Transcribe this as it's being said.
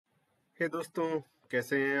हे दोस्तों,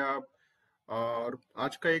 कैसे हैं आप। और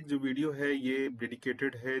आज का एक जो वीडियो है ये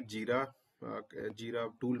डेडिकेटेड है जीरा जीरा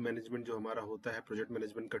टूल मैनेजमेंट जो हमारा होता है, प्रोजेक्ट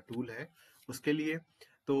मैनेजमेंट का टूल है उसके लिए।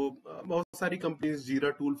 तो बहुत सारी कंपनीज जीरा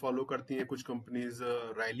टूल फॉलो करती हैं, कुछ कंपनीज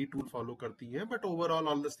रैली टूल फॉलो करती हैं, but overall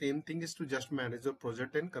all the same thing is to just manage the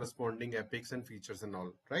project and corresponding epics and features and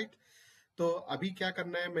all, right. तो अभी क्या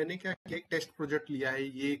करना है, मैंने क्या किया, एक टेस्ट प्रोजेक्ट लिया है।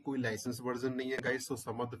 ये कोई लाइसेंस वर्जन नहीं है guys, so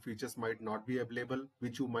some of the features might not be available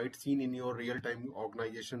which you might seen in your real time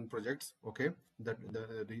organisation projects. Okay,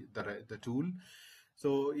 the tool.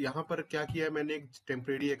 सो यहाँ पर क्या किया है, मैंने एक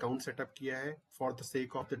टेम्परेरी अकाउंट सेटअप किया है for the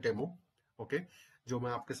sake of the demo. Okay, जो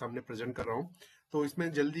मैं आपके सामने प्रेजेंट कर रहा हूँ। तो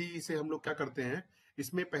इसमें जल्दी से हम लोग क्या करते हैं,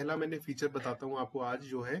 इसमें पहला मैंने फीचर बताता हूँ आपको आज,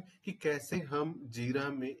 जो है कि कैसे हम जीरा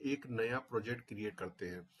में एक नया प्रोजेक्ट क्रिएट करते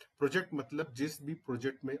हैं। प्रोजेक्ट मतलब जिस भी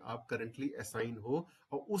प्रोजेक्ट में आप करंटली असाइन हो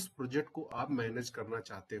और उस प्रोजेक्ट को आप मैनेज करना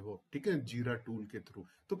चाहते हो, ठीक है, जीरा टूल के थ्रू।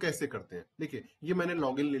 तो कैसे करते हैं, देखिए ये मैंने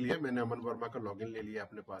लॉगिन ले लिया, मैंने अमन वर्मा का लॉगिन ले लिया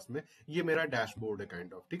अपने पास में। ये मेरा डैशबोर्ड है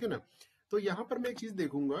काइंड ऑफ, ठीक है ना। तो यहाँ पर मैं एक चीज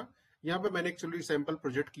देखूंगा, यहाँ पे मैंने एक्चुअली सैंपल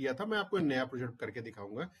प्रोजेक्ट किया था, मैं आपको एक नया प्रोजेक्ट करके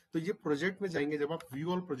दिखाऊंगा। तो ये प्रोजेक्ट में जाएंगे, जब आप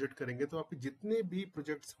व्यू ऑल प्रोजेक्ट करेंगे तो आपके जितने भी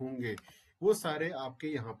प्रोजेक्ट्स होंगे वो सारे आपके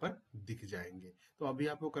यहाँ पर दिख जाएंगे। तो अभी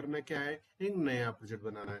आपको करना क्या है, एक नया प्रोजेक्ट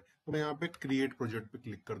बनाना है। तो मैं यहाँ पे क्रिएट प्रोजेक्ट पे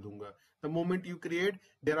क्लिक कर दूंगा। The moment you create,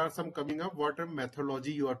 there are some coming up, what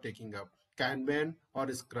methodology you are taking up, Kanban or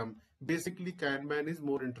Scrum. Basically, Kanban is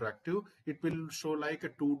more interactive. It will show like a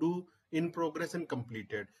to-do, in progress and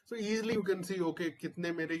completed. So easily you can see, okay,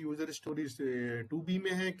 कितने मेरे user stories 2B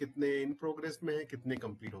में है, कितने in progress में है, कितने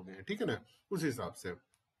complete हो गए हैं, ठीक है ना, उस हिसाब से।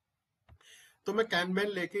 तो मैं कैनबैन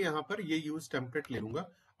लेके यहाँ पर ये यूज टेम्पलेट ले लूंगा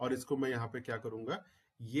और इसको मैं यहाँ पे क्या करूंगा,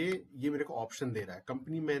 ये मेरे को ऑप्शन दे रहा है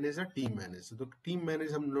कंपनी मैनेज या टीम मैनेज। तो टीम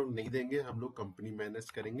मैनेज हम लोग नहीं देंगे, हम लोग कंपनी मैनेज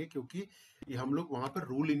करेंगे, क्योंकि ये हम लोग वहां पर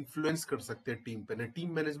रूल इन्फ्लुएंस कर सकते हैं टीम पे ना।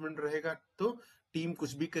 टीम मैनेजमेंट रहेगा तो टीम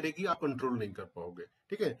कुछ भी करेगी, आप कंट्रोल नहीं कर पाओगे,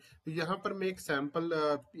 ठीक है। तो यहाँ पर मैं एक सैंपल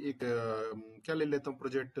क्या ले लेता हूँ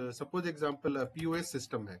project, suppose example POS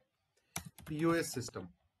system है। पीओएस सिस्टम,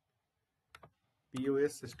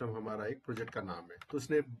 पीओएस सिस्टम हमारा एक प्रोजेक्ट का नाम है। तो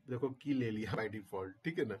उसने देखो की ले लिया बाय डिफॉल्ट,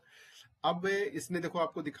 ठीक है ना। अब इसने देखो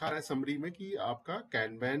आपको दिखा रहा है समरी में कि आपका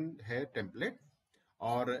कैनबैन है टेम्पलेट,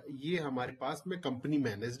 और ये हमारे पास में कंपनी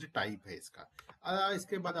मैनेज्ड टाइप है इसका।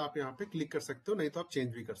 इसके बाद आप यहाँ पे क्लिक कर सकते हो, नहीं तो आप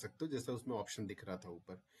चेंज भी कर सकते हो, जैसा उसमें ऑप्शन दिख रहा था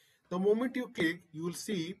ऊपर। The moment you click, you will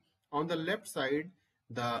see on the left side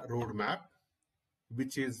the road map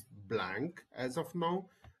which is blank as of now,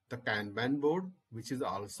 the Kanban board which is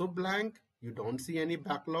also blank. You don't see any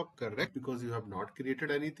backlog, correct, because you have not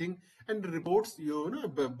created anything. And reports, you know,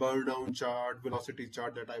 burn down chart, velocity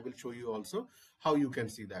chart, that I will show you also how you can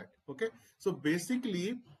see that. Okay, so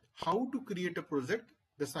basically how to create a project,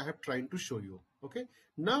 this I have tried to show you. Okay,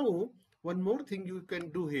 now one more thing you can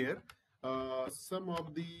do here, some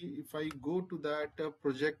of the, if I go to that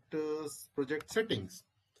project settings,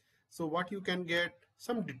 so what you can get,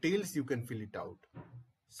 some details you can fill it out,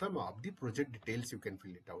 some of the project details you can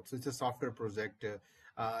fill it out. So it's a software project.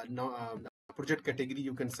 Now project category,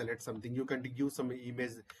 you can select something, you can use some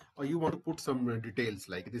image, or you want to put some details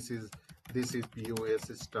like this is POS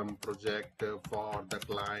system project for the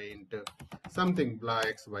client, something blah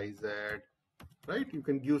XYZ, right. You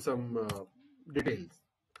can give some details,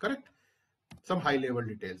 correct, some high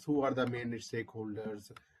level details, who are the main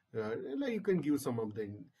stakeholders, like you can give some of the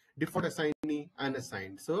default assignee,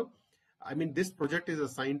 unassigned. So I mean, this project is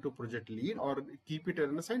assigned to project lead, or keep it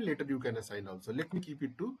unassigned, later you can assign also. Let me keep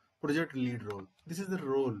it to project lead role. This is the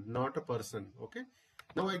role, not a person. Okay,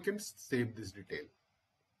 now I can save this detail.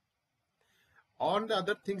 On the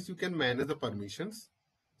other things, you can manage the permissions,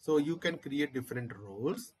 so you can create different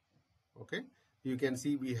roles. Okay, you can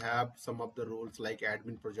see we have some of the roles like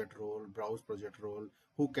admin project role, browse project role,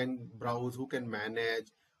 who can browse, who can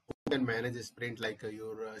manage a sprint, like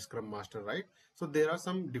your scrum master, right. So there are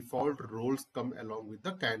some default roles come along with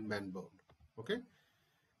the Kanban board. Okay,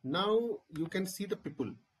 now you can see the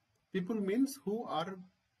people. People means who are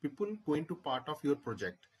people going to part of your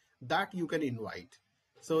project, that you can invite.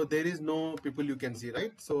 So there is no people you can see,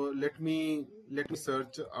 right. So let me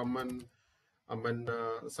search Aman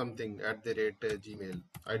something at the rate Gmail.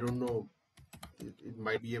 I don't know, it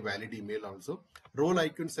might be a valid email also. Role I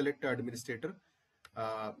can select administrator,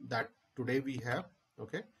 that today we have.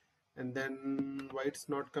 Okay, and then why it's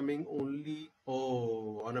not coming, only,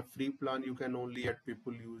 oh, on a free plan you can only add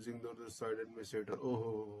people using the side administrator.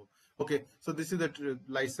 Oh, okay, so this is the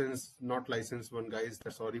license, not license one, guys,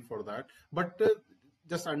 sorry for that. But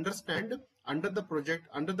just understand, under the project,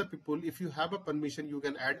 under the people, if you have a permission, you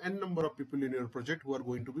can add n number of people in your project who are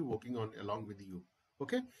going to be working on along with you.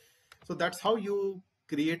 Okay, so that's how you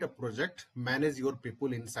create a project, manage your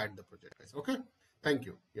people inside the project, guys. Okay, thank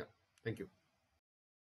you. Yeah, thank you.